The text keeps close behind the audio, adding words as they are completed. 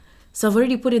So I've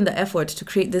already put in the effort to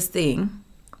create this thing,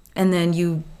 and then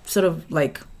you sort of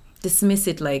like dismiss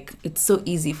it like it's so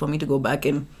easy for me to go back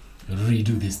and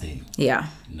redo this thing. Yeah.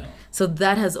 No. So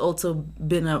that has also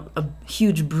been a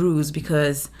huge bruise,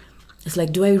 because it's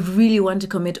like, do I really want to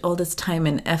commit all this time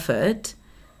and effort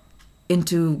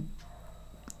into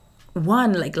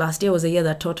one? Like last year was a year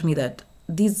that taught me that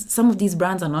some of these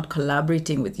brands are not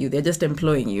collaborating with you, they're just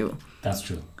employing you. That's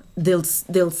true. They'll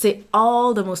say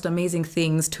all the most amazing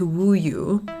things to woo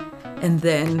you, and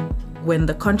then when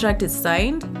the contract is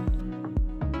signed,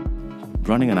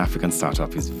 running an African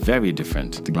startup is very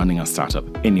different to running a startup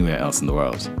anywhere else in the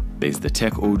world. There's the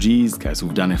tech OGs, guys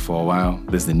who've done it for a while.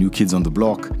 There's the new kids on the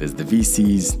block. There's the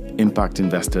VCs, impact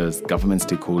investors, government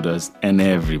stakeholders, and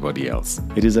everybody else.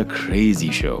 It is a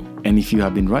crazy show. And if you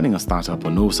have been running a startup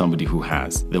or know somebody who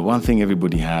has, the one thing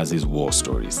everybody has is war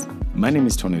stories. My name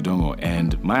is Tony Dongo,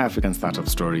 and my African startup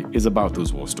story is about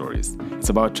those war stories. It's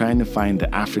about trying to find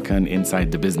the African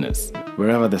inside the business,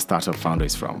 wherever the startup founder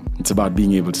is from. It's about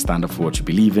being able to stand up for what you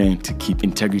believe in, to keep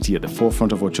integrity at the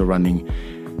forefront of what you're running,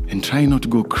 and try not to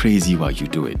go crazy while you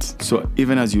do it. So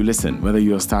even as you listen, whether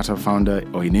you're a startup founder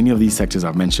or in any of these sectors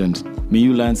I've mentioned, may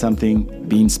you learn something,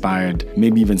 be inspired,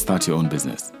 maybe even start your own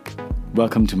business.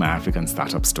 Welcome to my African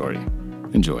startup story.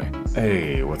 Enjoy.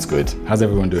 Hey, what's good? How's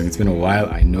everyone doing? It's been a while.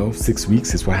 I know 6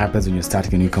 weeks is what happens when you're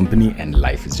starting a new company and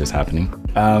life is just happening.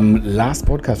 Last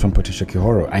podcast from Patricia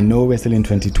Kihoro. I know we're still in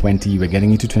 2020. We're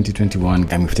getting into 2021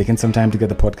 and we've taken some time to get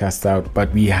the podcasts out,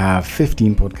 but we have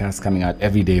 15 podcasts coming out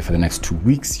every day for the next 2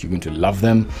 weeks. You're going to love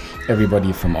them.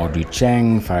 Everybody from Audrey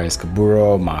Cheng, Faris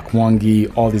Kaburo, Mark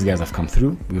Wangi, all these guys have come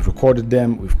through. We've recorded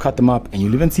them, we've cut them up, and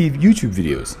you'll even see YouTube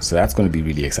videos. So that's going to be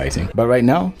really exciting. But right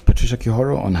now, Patricia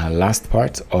Kihoro on her last part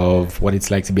of what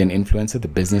it's like to be an influencer, the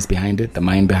business behind it, the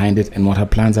mind behind it, and what her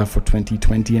plans are for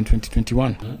 2020 and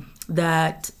 2021.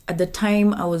 That at the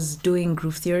time I was doing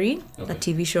Groove Theory, a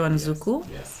TV show on Zuku,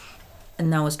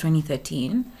 and that was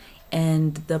 2013.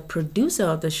 And the producer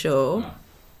of the show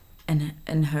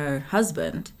and her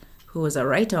husband, who was a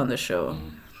writer on the show,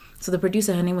 so the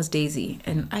producer, her name was Daisy,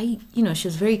 and she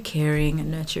was very caring and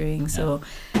nurturing. So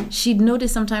she'd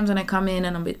notice sometimes when I come in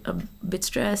and I'm a bit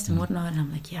stressed and whatnot, and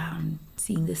I'm like, yeah, I'm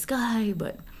seeing this guy,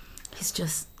 but he's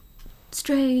just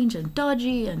strange and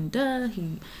dodgy, and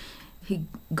he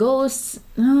ghosts.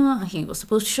 He was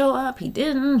supposed to show up, he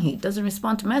didn't. He doesn't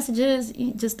respond to messages.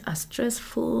 He just a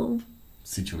stressful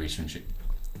situationship.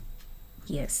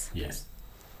 Yes.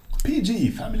 PG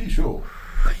family show.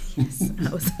 Yes, I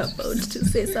was about to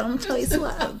say some choice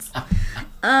words.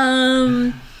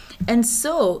 And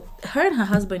so her and her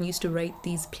husband used to write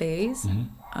these plays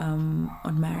on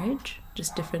marriage,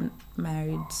 just different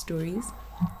married stories,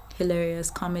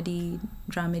 hilarious comedy,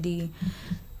 dramedy.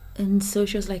 And so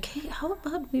she was like, hey, how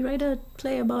about we write a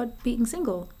play about being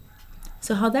single?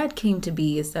 So how that came to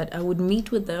be is that I would meet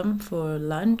with them for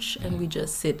lunch and we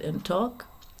just sit and talk,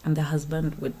 and the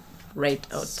husband would write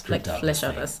out, flesh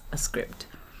out a script.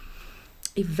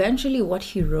 Eventually what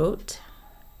he wrote,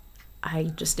 I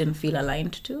just didn't feel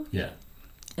aligned to. Yeah.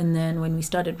 And then when we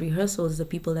started rehearsals, the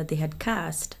people that they had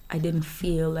cast, I didn't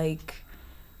feel like,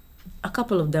 a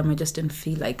couple of them I just didn't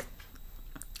feel like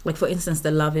for instance,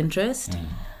 the love interest,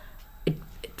 it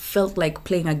felt like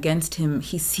playing against him.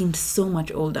 He seemed so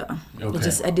much older.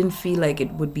 Okay. I didn't feel like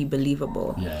it would be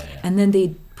believable. Yeah. And then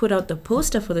they put out the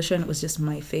poster for the show and it was just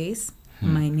my face,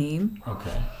 my name.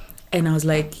 Okay. And I was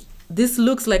like, this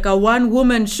looks like a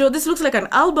one-woman show. This looks like an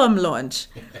album launch.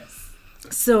 Yes.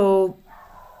 So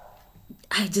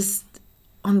I just,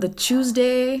 on the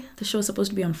Tuesday, the show was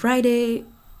supposed to be on Friday.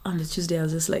 On the Tuesday, I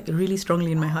was just like really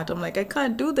strongly in my heart. I'm like, I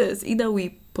can't do this. Either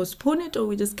we postpone it or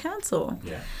we just cancel.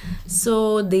 Yeah.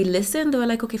 So they listened. They were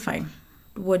like, okay, fine.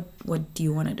 What do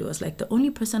you want to do? I was like, the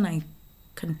only person I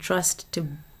can trust to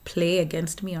play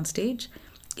against me on stage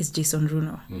is Jason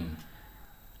Runo.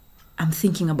 I'm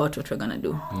thinking about what we're going to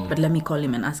do. But let me call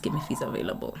him and ask him if he's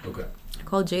available. Okay. I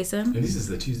called Jason. And this is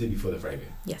the Tuesday before the Friday?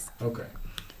 Yes. Okay.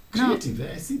 Now,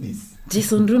 Creative, I see this.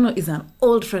 Jason Runo is an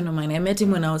old friend of mine. I met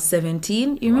him when I was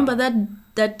 17. You remember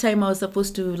that time I was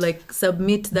supposed to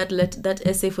submit that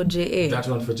essay for JA? That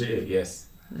one for JA, yes.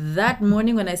 That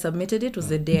morning when I submitted it was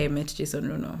the day I met Jason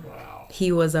Runo. Wow.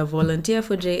 He was a volunteer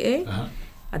for JA.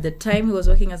 At the time he was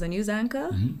working as a news anchor.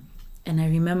 And I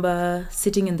remember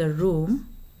sitting in the room.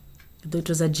 It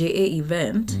was a JA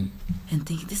event and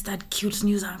thinking, this is that cute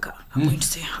news anchor. I'm going to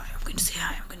say hi.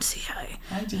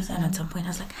 Hi, Jason. And at some point I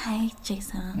was like, hi,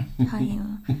 Jason. How are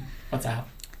you? What's up?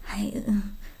 Hi.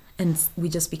 And we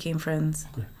just became friends,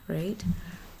 right?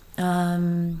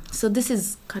 So this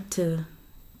is cut to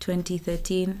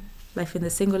 2013, Life in the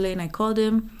Single Lane. I called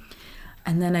him.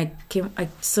 And then I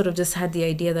sort of just had the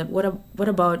idea that what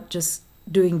about just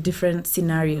doing different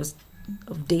scenarios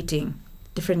of dating,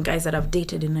 different guys that I've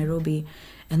dated in Nairobi,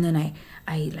 and then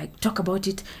I like talk about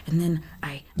it, and then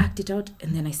I act it out,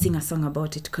 and then I sing a song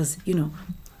about it, because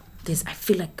I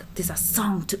feel like there's a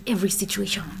song to every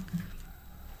situation.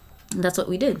 And that's what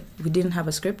we did. We didn't have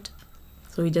a script,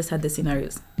 so we just had the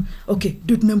scenarios. Okay,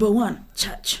 dude number 1,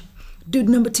 church. Dude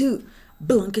number 2,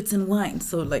 blankets and wine.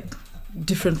 So like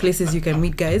different places you can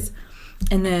meet guys.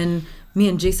 And then me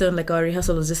and Jason, like our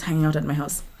rehearsal was just hanging out at my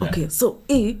house. Okay, so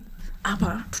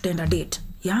hapa tutaenda date.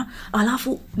 Yeah?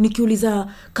 Alafu nikiuliza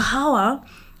kahawa,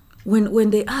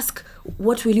 when they ask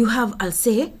what will you have, I'll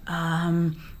say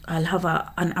I'll have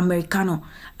an Americano.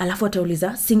 Alafu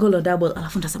atauliza single or double,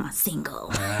 alafu nitasema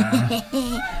single.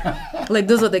 Like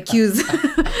those were the cues.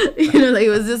 Like it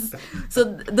was just, so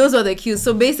those were the cues.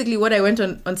 So basically what I went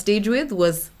on stage with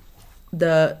was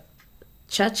the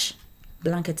church,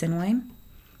 blankets and wine,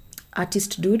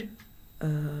 artist dude,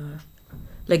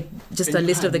 like just and a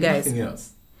list of the guys. Nothing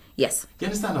else. Yes. You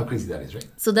understand how crazy that is, right?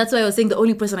 So that's why I was saying the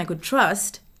only person I could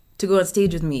trust to go on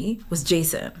stage with me was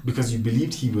Jason. Because you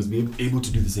believed he was able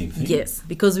to do the same thing? Yes,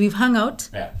 because we've hung out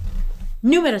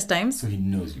numerous times. So he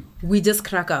knows you. We just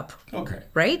crack up. Okay.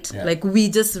 Right? Yeah. Like we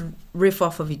just riff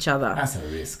off of each other. That's a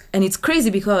risk. And it's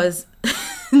crazy because,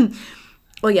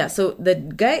 so the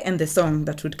guy and the song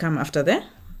that would come after that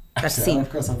scene.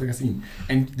 Of course, I'll take a scene.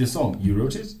 And the song, you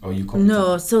wrote it or you copied it?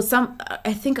 No, so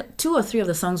I think 2 or 3 of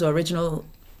the songs were original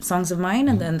songs of mine,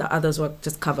 and then the others were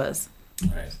just covers.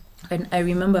 Right. And I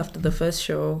remember after the first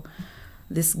show,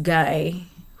 this guy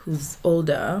who's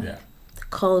older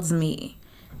calls me,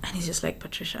 and he's just like,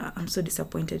 Patricia, I'm so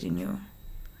disappointed in you.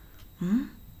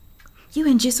 You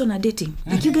and Jason are dating.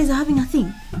 Like you guys are having a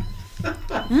thing.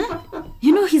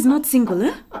 He's not single,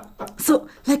 eh? So,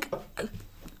 like,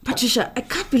 Patricia, I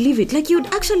can't believe it. Like, you'd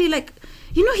actually, like,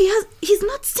 he's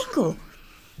not single.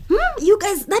 You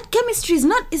guys, that chemistry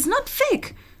is not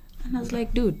fake. And I was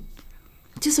like, dude,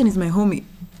 Jason is my homie.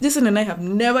 Jason and I have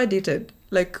never dated.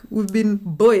 Like, we've been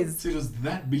boys. So it was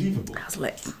that believable.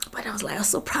 I was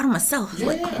so proud of myself. Yeah.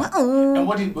 Like, wow. And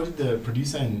what did the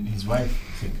producer and his wife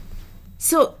think?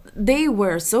 So they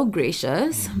were so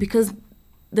gracious because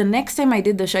the next time I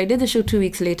did the show 2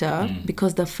 weeks later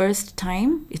because the first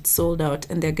time it sold out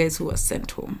and there are guys who were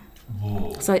sent home.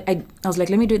 Whoa. So I was like,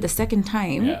 let me do it the second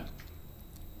time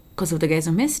because of the guys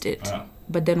who missed it. Wow.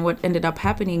 But then what ended up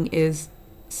happening is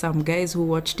some guys who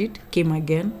watched it came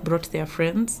again, brought their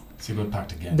friends. So you got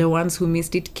packed again. The ones who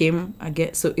missed it came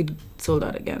again, so it sold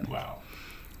out again. Wow.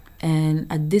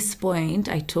 And at this point,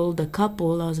 I told the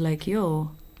couple, I was like,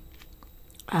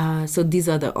 so these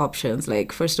are the options.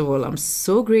 Like, first of all, I'm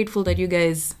so grateful that you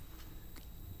guys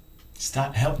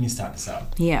help me start this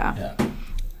out. Yeah.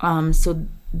 So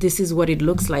this is what it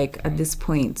looks like at this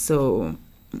point. So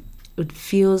it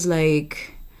feels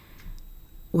like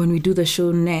when we do the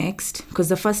show next, because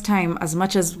the first time, as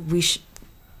much as we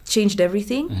changed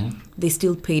everything, they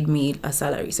still paid me a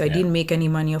salary. So I didn't make any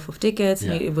money off of tickets.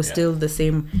 It was still the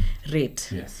same rate.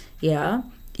 Yes. Yeah.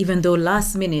 Even though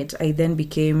last minute, I then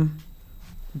became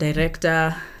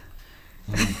director,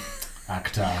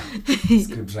 actor,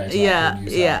 scriptwriter,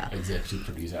 producer, executive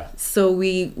producer. So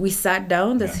we sat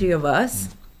down, the three of us,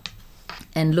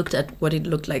 and looked at what it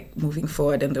looked like moving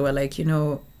forward. And they were like,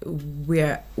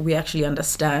 we actually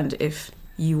understand if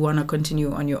you want to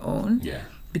continue on your own. Yeah.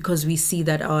 Because we see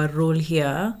that our role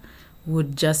here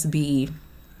would just be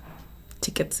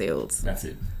ticket sales. That's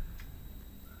it.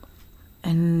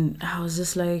 And I was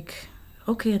just like,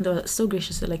 okay. And they were so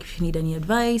gracious. They're like, if you need any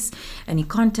advice, any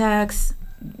contacts,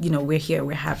 we're here,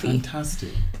 we're happy.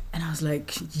 Fantastic. And I was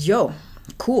like, yo,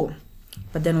 cool.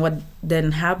 But then what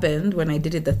then happened when I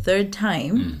did it the third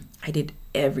time, I did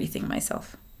everything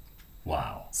myself.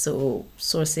 Wow. So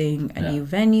sourcing a new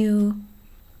venue,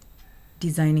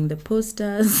 designing the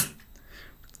posters,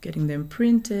 getting them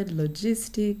printed,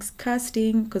 logistics,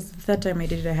 casting. Because the third time I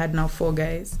did it, I had now 4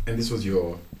 guys. And this was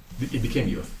it became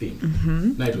your thing.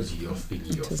 Mm-hmm. Now it was your thing.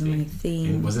 It was my thing.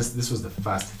 And this was the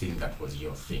first thing that was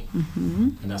your thing.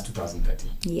 Mm-hmm. And that's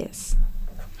 2013. Yes.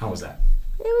 How was that?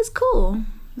 It was cool.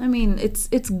 I mean,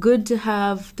 it's good to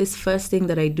have this first thing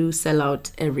that I do sell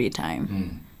out every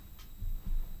time.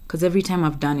 Because every time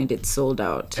I've done it, it's sold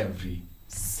out. Every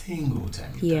single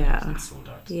time it's sold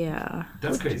out. Yeah.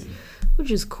 That's crazy.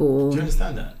 Which is cool. Do you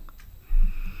understand that?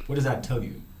 What does that tell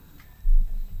you?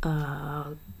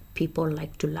 People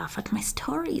like to laugh at my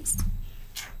stories.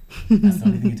 That's the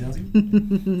only thing it tells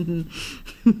you?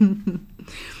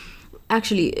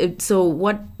 Actually, so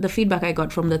what the feedback I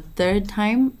got from the third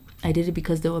time, I did it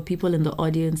because there were people in the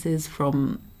audiences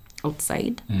from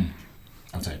outside.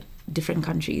 outside different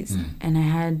countries. And I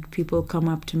had people come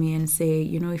up to me and say,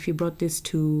 if you brought this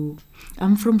to...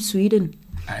 I'm from Sweden.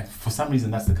 For some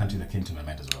reason, that's the country that came to my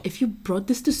mind as well. If you brought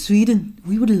this to Sweden,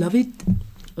 we would love it.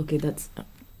 Okay, that's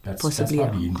possibly that's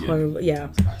probably Indian horrible. Yeah.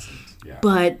 Yeah.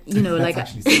 But, like...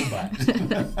 That's actually so bad.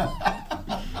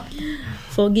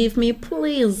 Forgive me,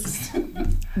 please.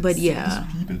 But yeah.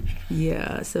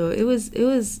 Yeah, so it was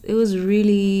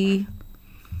really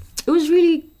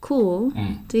cool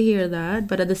to hear that.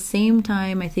 But at the same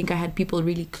time, I think I had people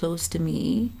really close to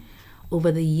me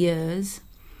over the years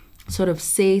sort of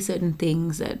say certain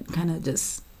things that kind of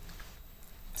just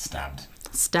stabbed.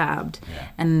 Yeah.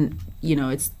 And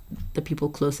it's the people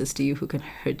closest to you who can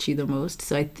hurt you the most.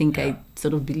 So I think I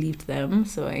sort of believed them.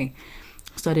 So I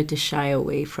started to shy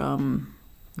away from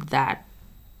that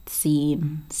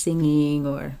scene, singing,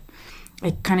 or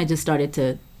I kind of just started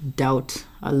to doubt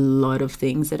a lot of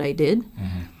things that I did.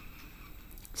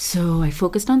 So I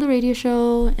focused on the radio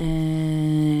show,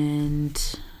 and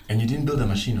you didn't build a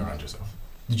machine around yourself.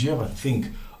 Did you ever think,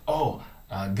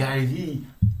 Gary Vee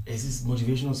is this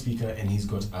motivational speaker and he's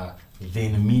got a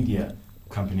VaynerMedia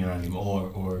company around him,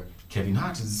 or Kevin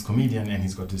Hart is this comedian and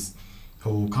he's got this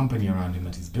whole company around him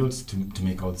that he's built to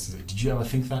make all this? Did you ever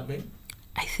think that way?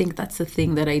 I think that's the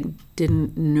thing that I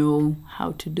didn't know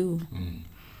how to do.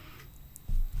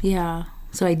 Yeah,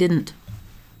 so I didn't.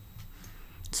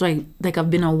 So I've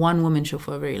been a one-woman show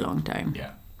for a very long time.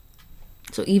 Yeah.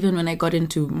 So even when I got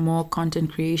into more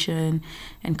content creation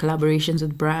and collaborations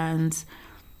with brands,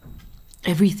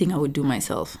 everything I would do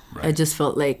myself. Right. I just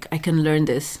felt like I can learn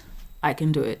this. I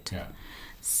can do it. Yeah.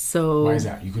 So why is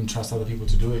that? You can trust other people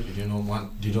to do it. You don't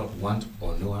want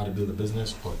or know how to build a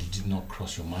business, or did it not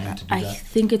cross your mind to do that? I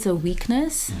think it's a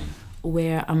weakness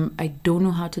where I don't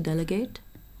know how to delegate.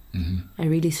 I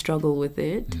really struggle with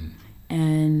it.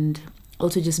 And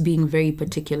also just being very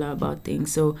particular about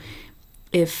things. So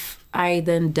if I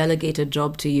then delegate a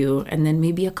job to you and then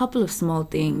maybe a couple of small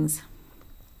things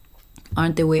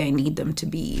aren't the way I need them to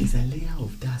be. There's a layer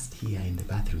of dust here in the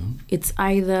bathroom. It's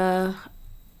either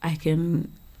I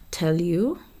can tell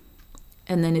you,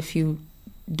 and then if you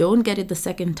don't get it the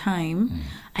second time,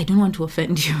 I don't want to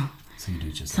offend you. So you do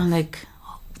it yourself. So I'm like,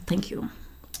 thank you.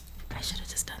 I should have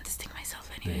just done this thing myself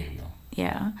anyway. There you go.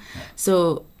 Yeah.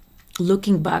 So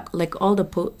looking back, like all the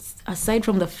posts, aside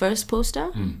from the first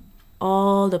poster,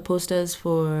 all the posters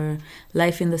for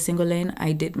Life in the Single Lane,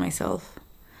 I did myself.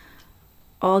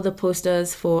 All the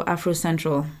posters for Afro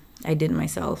Central, I did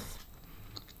myself.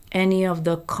 Any of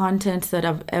the content that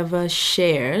I've ever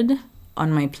shared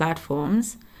on my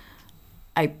platforms,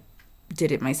 I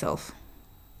did it myself.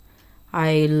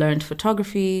 I learned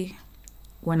photography.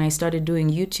 When I started doing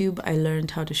YouTube, I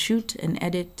learned how to shoot and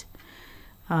edit.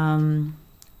 I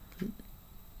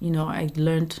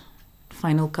learned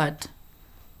Final Cut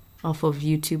off of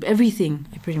YouTube. Everything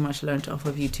I pretty much learned off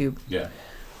of YouTube. Yeah.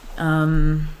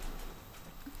 And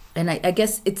I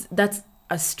guess that's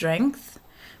a strength,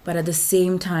 but at the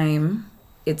same time,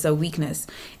 it's a weakness.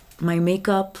 My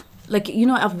makeup,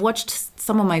 I've watched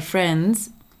some of my friends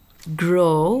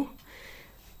grow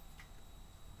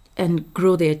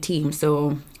their team.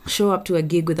 So show up to a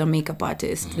gig with a makeup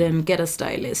artist, then get a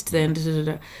stylist, then...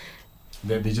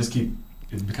 They just keep...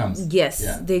 It becomes...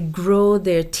 Yes, they grow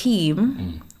their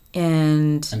team...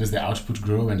 And does the output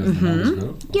grow and does the numbers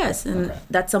grow? Yes, and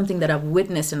that's something that I've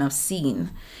witnessed and I've seen.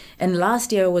 And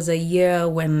last year was a year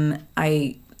when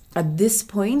at this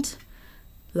point,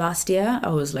 last year, I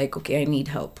was like, okay, I need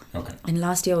help. Okay. And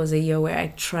last year was a year where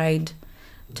I tried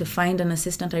to find an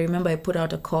assistant. I remember I put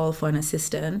out a call for an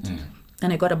assistant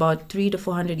and I got about 300 to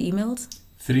 400 emails.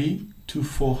 300 to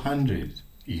 400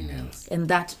 emails. And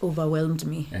that overwhelmed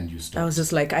me. And you stopped. I was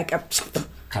just like, I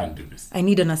can't do this. I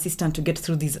need an assistant to get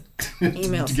through these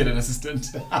emails. To get an assistant.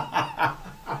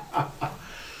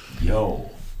 Yo.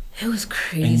 It was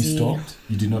crazy. And you stopped?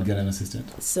 You did not get an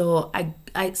assistant? So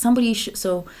somebody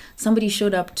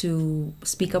showed up to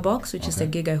Speakerbox, which is a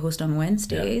gig I host on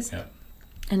Wednesdays,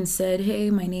 and said, hey,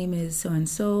 my name is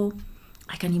so-and-so.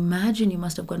 I can imagine you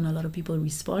must have gotten a lot of people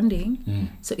responding.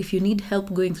 So if you need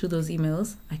help going through those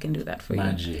emails, I can do that for you.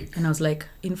 Magic. And I was like,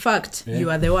 in fact, you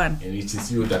are the one. And it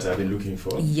is you that I've been looking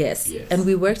for. Yes. And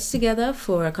we worked together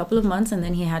for a couple of months, and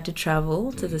then he had to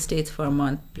travel to the States for a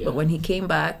month. But when he came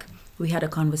back, we had a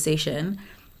conversation,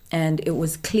 and it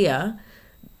was clear,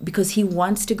 because he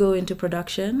wants to go into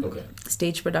production,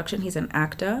 stage production. He's an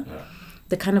actor.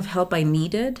 The kind of help I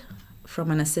needed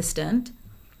from an assistant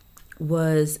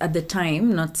was, at the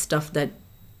time, not stuff that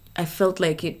I felt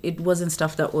like it wasn't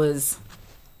stuff that was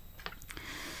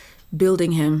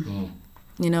building him.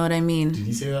 You know what I mean? Did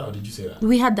he say that or did you say that?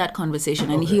 We had that conversation,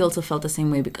 and he also felt the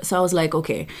same way. So I was like,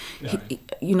 okay,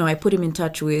 I put him in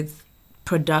touch with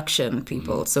production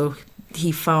people. So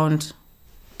he found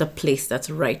the place that's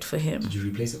right for him. Did you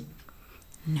replace him?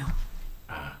 No.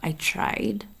 I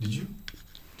tried. Did you?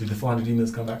 Did the 400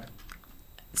 emails come back?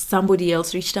 Somebody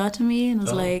else reached out to me and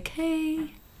was like,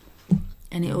 hey.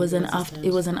 And it was an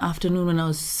afternoon when I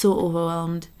was so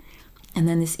overwhelmed. And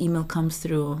then this email comes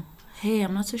through. Hey,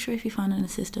 I'm not so sure if you found an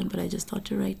assistant, but I just thought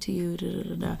to write to you. Da, da,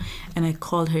 da, da. And I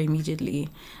called her immediately.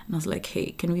 And I was like,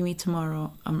 hey, can we meet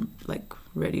tomorrow? I'm like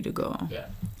ready to go. Yeah.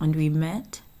 And we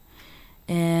met.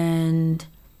 And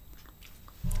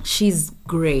she's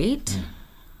great.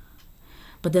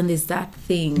 But then there's that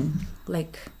thing,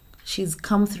 like she's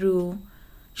come through.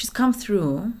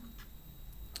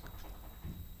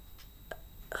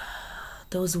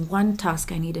 There was one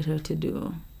task I needed her to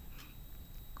do.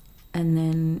 And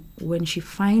then when she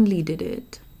finally did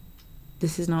it,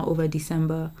 this is now over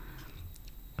December.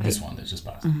 This one that just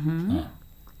passed.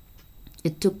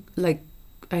 It took, like,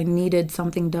 I needed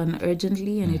something done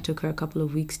urgently, and it took her a couple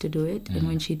of weeks to do it. And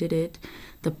when she did it,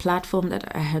 the platform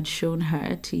that I had shown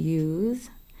her to use,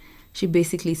 she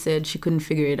basically said she couldn't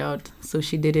figure it out. So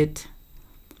she did it.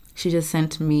 She just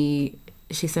sent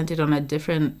it on a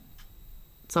different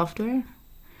software.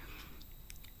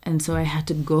 And so I had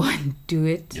to go and do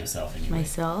it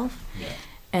myself. Yeah.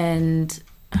 And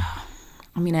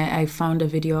I found a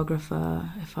videographer,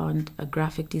 I found a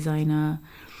graphic designer.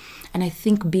 And I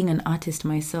think being an artist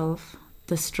myself,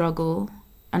 the struggle,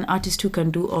 an artist who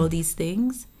can do all these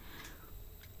things,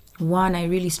 one, I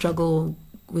really struggle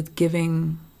with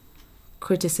giving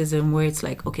criticism where it's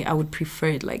like, okay, I would prefer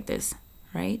it like this,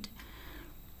 right?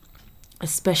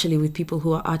 Especially with people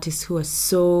who are artists who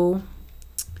are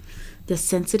they're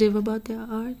sensitive about their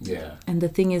art. Yeah. And the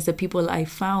thing is, the people I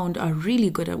found are really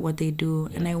good at what they do.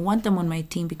 Yeah. And I want them on my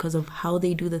team because of how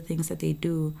they do the things that they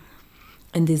do.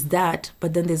 And there's that,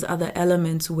 but then there's other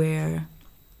elements where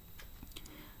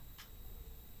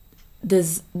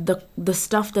there's the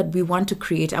stuff that we want to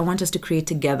create, I want us to create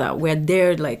together, where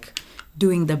they're like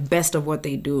doing the best of what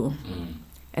they do.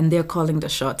 And they're calling the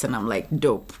shots, and I'm like,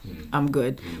 dope, I'm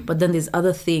good. But then there's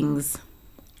other things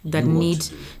that need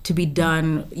to be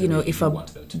done,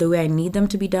 the way I need them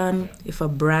to be done, if a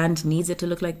brand needs it to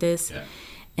look like this. Yeah.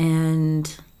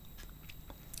 And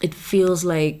it feels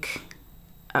like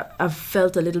I've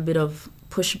felt a little bit of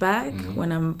pushback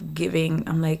when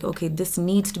I'm like, okay, this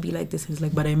needs to be like this. It's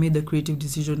like, but I made the creative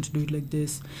decision to do it like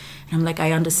this. And I'm like,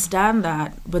 I understand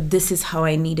that, but this is how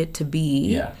I need it to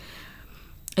be. Yeah.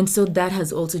 And so that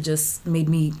has also just made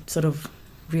me sort of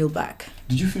reel back.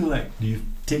 Did you feel like,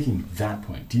 taking that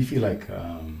point, do you feel like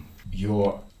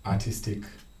your artistic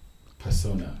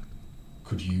persona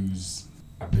could use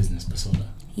a business persona?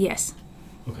 Yes.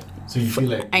 Okay. So you feel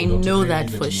like... I know that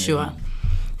for sure.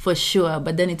 For sure.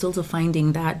 But then it's also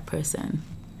finding that person.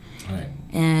 Right.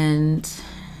 And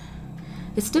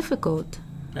it's difficult.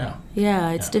 Yeah.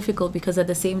 Yeah, it's difficult because at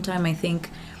the same time, I think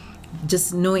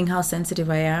just knowing how sensitive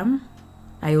I am,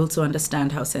 I also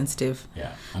understand how sensitive.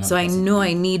 Yeah. So I know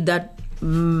I need that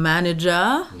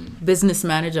manager, business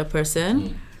manager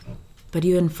person. But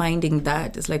even finding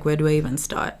that, it's like, where do I even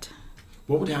start?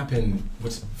 What would happen,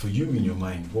 for you in your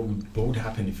mind, what would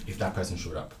happen if that person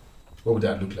showed up? What would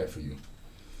that look like for you?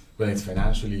 Whether it's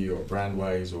financially or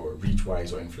brand-wise or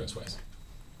reach-wise or influence-wise?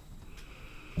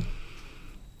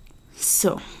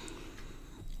 So,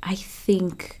 I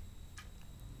think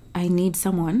I need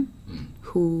someone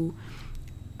who...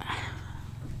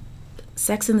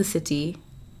 Sex and the City,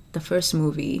 the first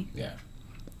movie,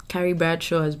 Carrie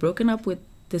Bradshaw has broken up with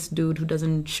this dude who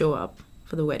doesn't show up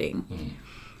for the wedding.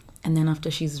 And then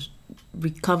after she's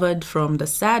recovered from the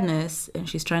sadness and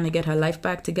she's trying to get her life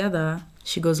back together,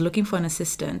 she goes looking for an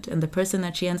assistant. And the person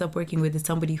that she ends up working with is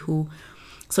somebody who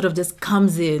sort of just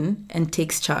comes in and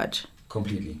takes charge.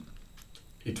 Completely.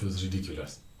 It was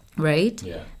ridiculous. Right?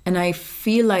 Yeah. And I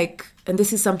feel like, and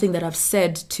this is something that I've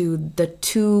said to the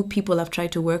two people I've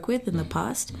tried to work with in the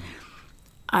past.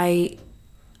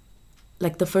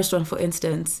 Like the first one, for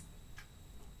instance,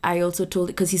 I also told,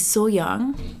 because he's so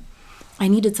young, I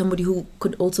needed somebody who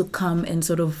could also come and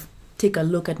sort of take a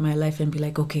look at my life and be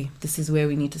like, okay, this is where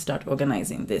we need to start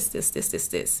organizing this.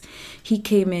 He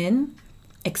came in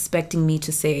expecting me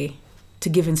to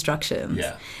give instructions.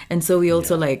 Yeah. And so we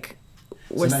also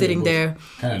we're sitting there.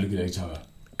 Kind of looking at each other.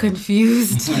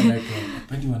 Confused. Like,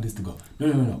 where do you want this to go? No.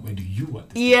 Where do you want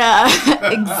this to go?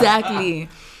 Yeah, exactly.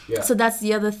 Yeah. So that's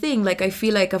the other thing. Like, I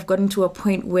feel like I've gotten to a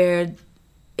point where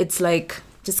it's like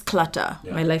just clutter.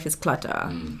 Yeah. My life is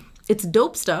clutter. It's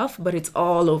dope stuff, but it's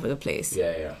all over the place.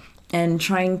 Yeah. and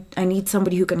I need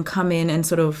somebody who can come in and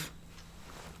sort of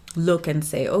look and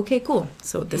say, okay, cool.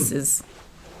 So this is...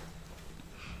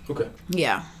 Okay.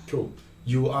 Yeah. Cool.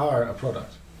 You are a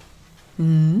product.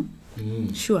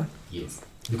 Sure. Yes.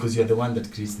 Because you're the one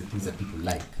that creates the things that people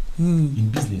like. In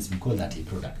business, we call that a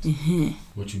product.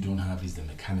 What you don't have is the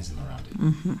mechanism around it.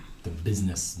 The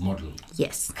business model.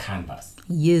 Yes. Canvas.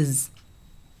 Yes.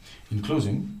 In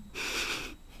closing,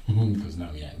 because now,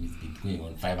 we've been going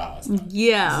on 5 hours now.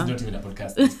 Yeah. This is not even a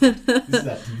podcast. This is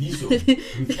a TV show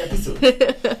with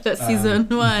episodes. Season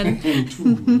 1. And 2,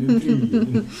 and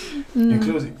 3. In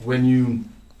closing, when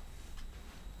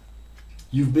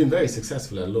you've been very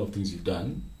successful at a lot of things you've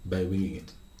done by winging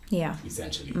it. Yeah.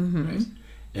 Essentially, right?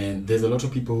 And there's a lot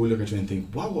of people who look at you and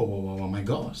think, wow, my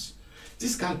gosh,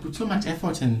 this guy put so much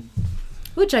effort in.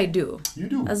 Which I do. You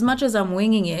do. As much as I'm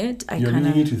winging it, You're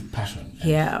winging it with passion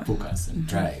and focus and Mm-hmm.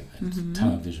 drive and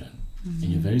tunnel vision. And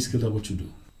you're very skilled at what you do.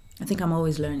 I think I'm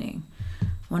always learning.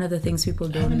 One of the things people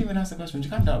I haven't don't... even asked the question.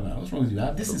 Calm down, man. What's wrong with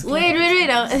you? This is Wait.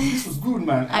 This was good,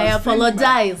 man. I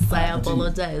apologize. What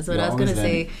I was going to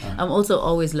say, I'm also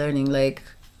always learning. Like,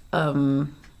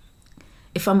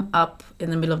 if I'm up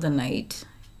in the middle of the night,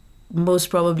 most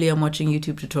probably I'm watching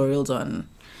YouTube tutorials on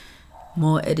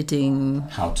more editing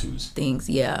how-tos things.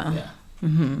 Yeah.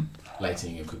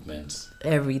 Lighting equipment,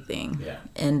 everything. Yeah.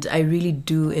 And I really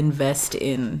do invest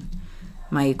in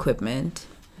my equipment.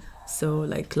 So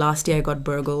like last year I got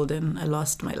burgled and I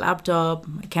lost my laptop,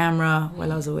 my camera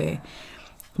while I was away.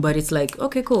 But it's like,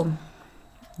 okay, cool.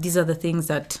 These are the things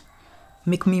that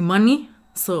make me money.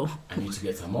 So I need to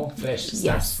get some more fresh stuff.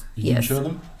 Yes. You insure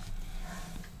them?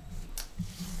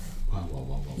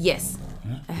 Wow. Yes.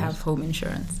 Huh? I have home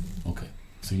insurance. Okay.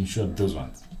 So you insured those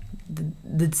ones?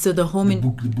 The home... The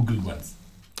boogled ones?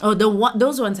 Oh,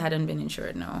 those ones hadn't been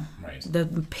insured, no. Right. The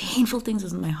painful things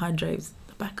was my hard drives,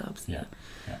 the backups. Yeah.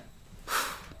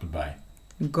 Goodbye.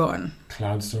 Gone.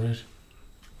 Cloud storage?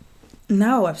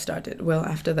 Now I've started. Well,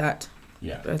 after that,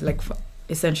 Yeah.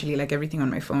 Essentially like everything on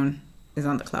my phone is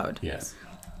on the cloud. Yes.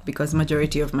 Because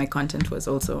majority of my content was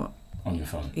also... On your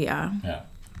phone? Yeah. Yeah.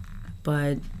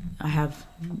 But I have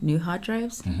new hard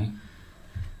drives.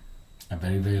 A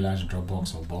very, very large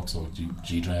Dropbox or Box or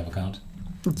G Drive account?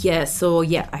 Yeah, so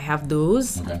yeah, I have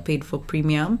those. Okay. I paid for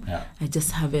premium. Yeah. I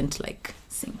just haven't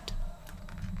synced.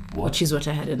 What? Which is what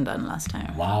I hadn't done last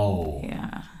time. Wow.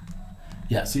 Yeah.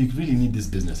 Yeah, so you really need this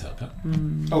business help, huh?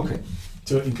 Okay.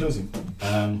 So in closing,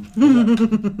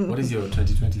 what is your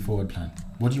 2020 forward plan?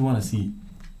 What do you want to see?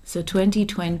 So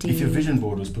 2020... If your vision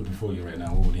board was put before you right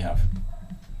now, what would you have?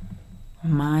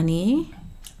 Money.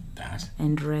 That.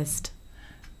 And rest.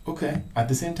 Okay. At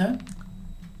the same time?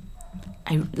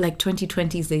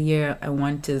 2020 is the year I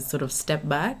want to sort of step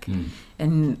back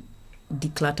and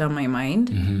declutter my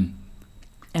mind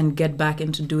and get back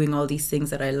into doing all these things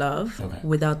that I love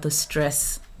without the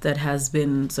stress that has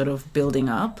been sort of building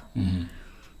up.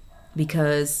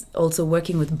 Because also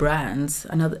working with brands,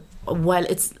 while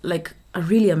it's like a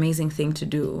really amazing thing to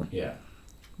do,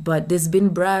 but there's been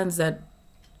brands that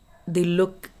they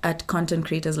look at content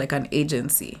creators like an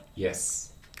agency. Yes.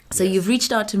 So you've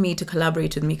reached out to me to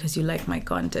collaborate with me because you like my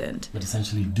content. But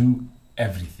essentially do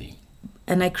everything.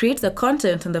 And I create the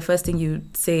content and the first thing you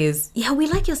say is, yeah, we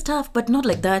like your stuff, but not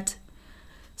like that.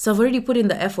 So I've already put in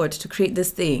the effort to create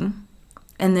this thing.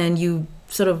 And then you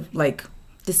sort of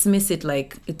dismiss it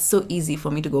like it's so easy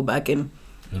for me to go back and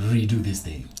redo this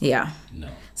thing. Yeah. No.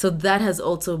 So that has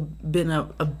also been a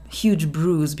huge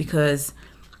bruise because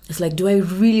it's like, do I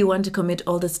really want to commit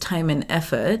all this time and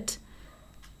effort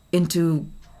into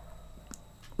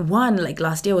one? Like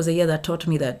last year was a year that taught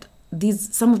me that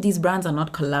some of these brands are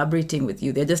not collaborating with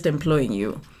you. They're just employing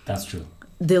you. That's true.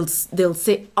 They'll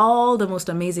say all the most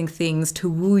amazing things to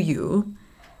woo you.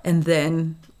 And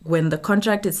then when the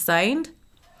contract is signed,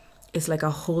 it's like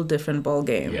a whole different ball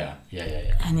game. Yeah.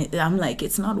 And I'm like,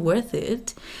 it's not worth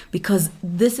it because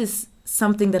this is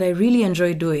something that I really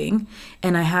enjoy doing.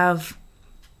 And I've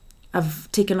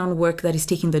taken on work that is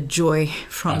taking the joy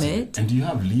from it. And do you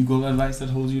have legal advice that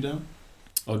holds you down?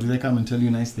 Or do they come and tell you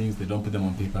nice things, they don't put them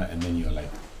on paper, and then you're like...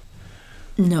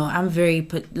 No, I'm very...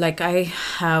 I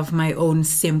have my own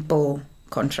simple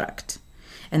contract.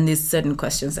 And there's certain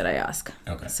questions that I ask.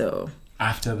 Okay. So...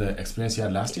 After the experience you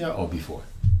had last year or before?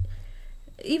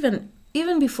 Even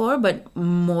before, but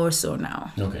more so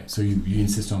now. Okay. So you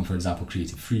insist on, for example,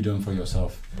 creative freedom for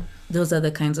yourself? Those are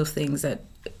the kinds of things that,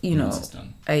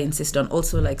 I insist on.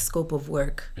 Also, scope of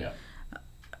work. Yeah.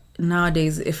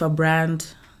 Nowadays, if a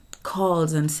brand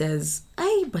calls and says,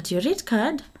 "Hey, but your rate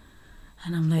card,"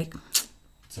 and I'm like,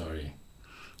 sorry.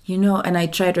 And I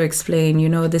try to explain,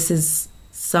 this is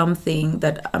something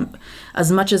that,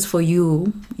 as much as for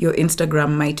you, your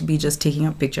Instagram might be just taking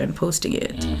a picture and posting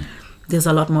it. There's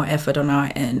a lot more effort on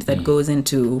our end that goes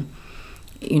into,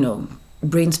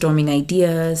 brainstorming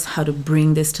ideas, how to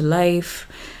bring this to life,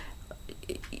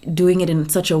 doing it in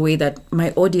such a way that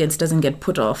my audience doesn't get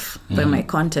put off by my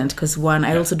content. Because one,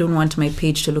 I also don't want my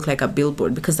page to look like a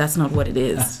billboard, because that's not what it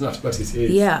is. That's not what it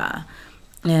is. Yeah.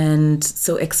 And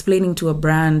so explaining to a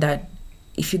brand that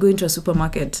if you go into a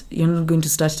supermarket, you're not going to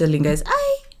start telling guys,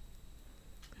 "Ay,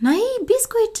 nai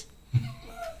biscuit."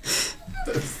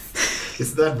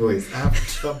 It's that voice. I have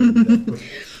trouble with that voice.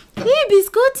 Hey,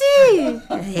 biscuiti.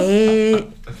 Hey.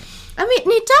 I mean,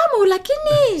 ni tamu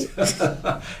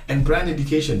lakini. And brand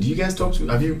education. Do you guys talk to?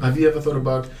 Have you ever thought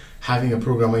about having a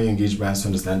program where you engage brands to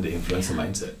understand the influencer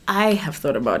mindset? I have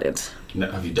thought about it.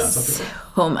 No, have you done something?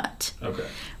 So much. Okay.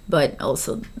 But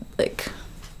also, like,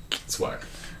 Swag.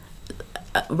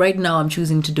 Right now, I'm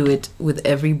choosing to do it with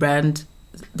every brand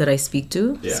that I speak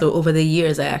to. Yeah. So over the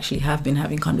years, I actually have been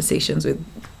having conversations with,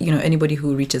 anybody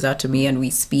who reaches out to me, and we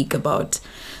speak about.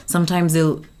 Sometimes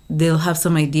they'll have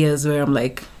some ideas where I'm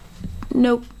like,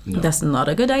 nope, that's not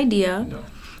a good idea. No.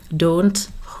 Don't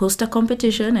host a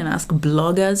competition and ask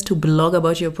bloggers to blog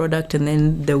about your product, and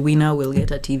then the winner will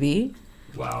get a TV.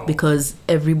 Wow. Because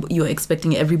you're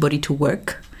expecting everybody to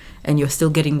work, and you're still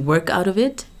getting work out of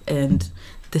it, and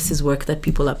this is work that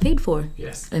people are paid for.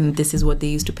 Yes. And this is what they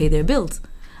use to pay their bills.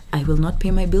 I will not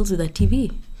pay my bills with a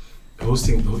TV. You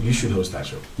should host that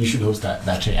show. You should host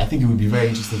that show. I think it would be very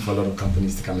interesting for a lot of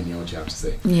companies to come and hear what you have to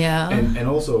say. Yeah. And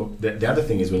also, the other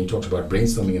thing is, when you talked about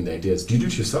brainstorming and the ideas, do you do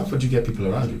it yourself or do you get people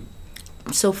around you?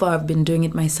 So far, I've been doing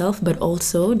it myself, but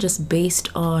also just based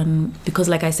on, because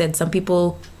like I said, some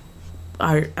people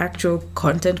are actual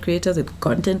content creators with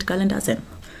content calendars and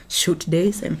shoot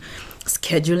days and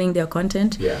scheduling their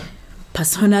content. Yeah.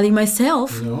 Personally,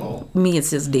 myself, me,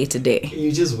 it's just day to day.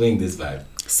 You just wing this vibe.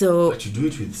 So, but you do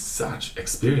it with such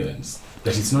experience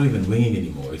that it's not even winging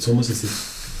anymore. It's almost as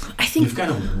if I think you've kind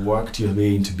of worked your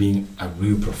way into being a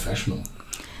real professional.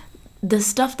 The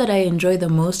stuff that I enjoy the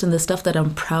most and the stuff that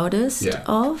I'm proudest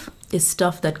of is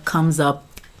stuff that comes up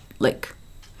like,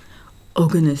 oh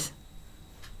goodness,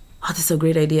 this is a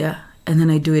great idea. And then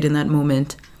I do it in that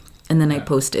moment, and then I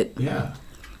post it. Yeah.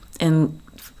 And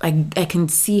I can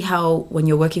see how when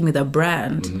you're working with a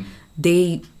brand,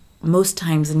 they most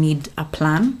times need a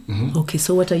plan. Okay,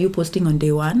 so what are you posting on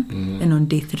day 1 and on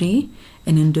day 3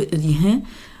 and then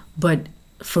but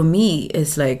for me,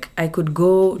 it's like I could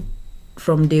go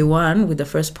from day 1 with the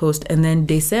first post, and then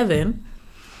day 7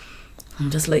 I'm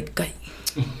just like, guy,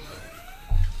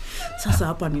 sasa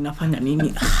hapa ninafanya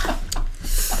nini?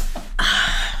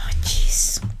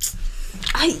 Jeez.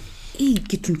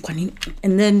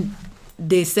 And then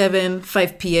day 7,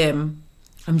 5 p.m.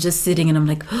 I'm just sitting and I'm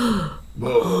like, oh,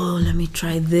 let me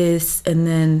try this. And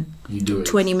then you do it.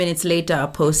 20 minutes later, I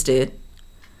post it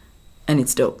and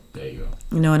it's dope. There you go.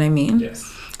 You know what I mean? Yes.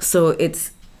 So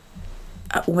it's,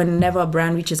 whenever a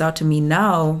brand reaches out to me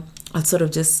now, I'll sort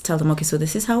of just tell them, okay, so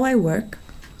this is how I work.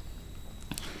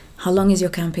 How long is your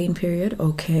campaign period?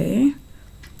 Okay,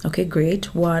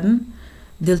 great. 1.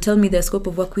 They'll tell me their scope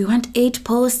of work. We want 8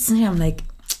 posts. And I'm like,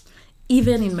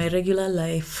 even in my regular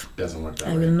life, doesn't work that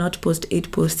I way. will not post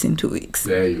 8 posts in 2 weeks.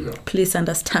 There you go. Please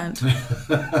understand.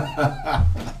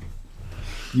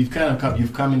 You've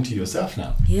come into yourself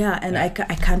now. Yeah, and I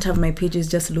can't have my pages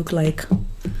just look like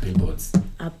billboards.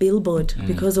 A billboard,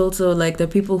 because also like the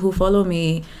people who follow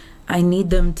me, I need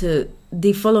them to,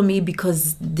 they follow me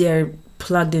because they're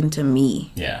plugged into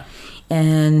me. Yeah.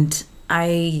 And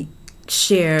I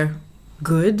share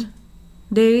good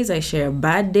days, I share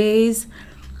bad days,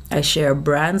 I share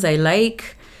brands I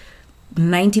like.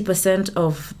 90%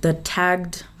 of the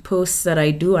tagged posts that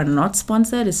I do are not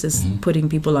sponsored. It's just putting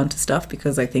people onto stuff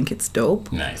because I think it's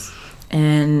dope. Nice.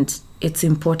 And it's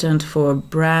important for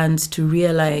brands to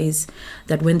realize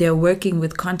that when they're working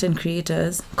with content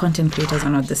creators are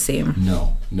not the same.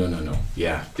 No.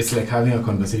 Yeah. It's like having a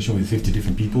conversation with 50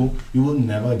 different people. You will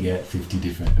never get 50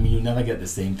 different. You'll never get the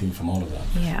same thing from all of them.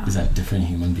 Yeah. These are different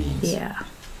human beings. Yeah.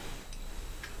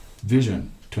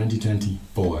 Vision 2020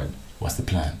 forward. What's the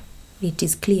plan? It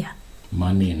is clear.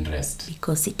 Money and rest.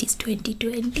 Because it is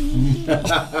 2020.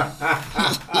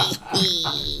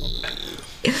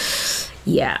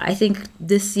 Yeah, I think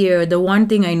this year, the one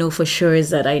thing I know for sure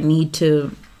is that I need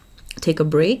to take a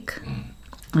break.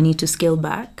 I need to scale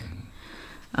back.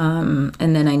 And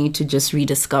then I need to just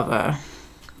rediscover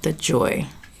the joy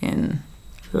in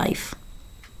life.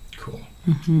 Cool.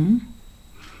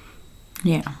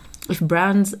 Yeah. If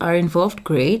brands are involved,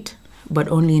 great, but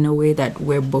only in a way that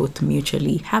we're both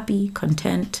mutually happy,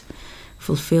 content,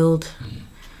 fulfilled,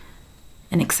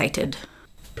 and excited.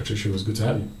 Patricia, it was good to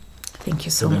have you. Thank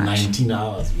you so the much. 19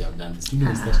 hours we have done this. You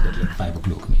know, we started at like 5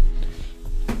 o'clock, man.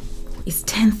 It's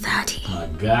 10:30. My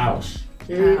gosh.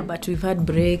 But we've had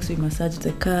breaks. We massaged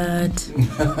the cat,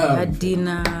 had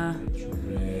dinner,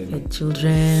 had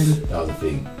children. That was a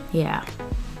thing. Yeah.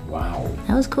 Wow.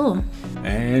 That was cool.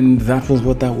 And that was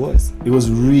what that was. It was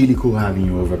really cool having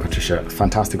you over, Patricia.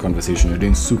 Fantastic conversation. You're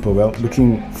doing super well.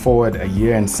 Looking forward a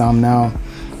year and some now.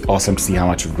 Awesome to see how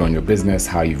much you've grown your business,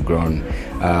 how you've grown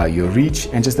your reach,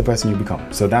 and just the person you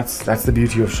become. So that's the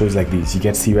beauty of shows like these. You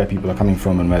get to see where people are coming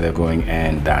from and where they're going,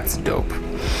 and that's dope.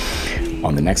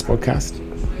 On the next podcast,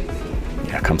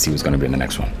 come see who's going to be in the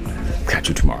next one. Catch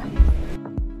you tomorrow.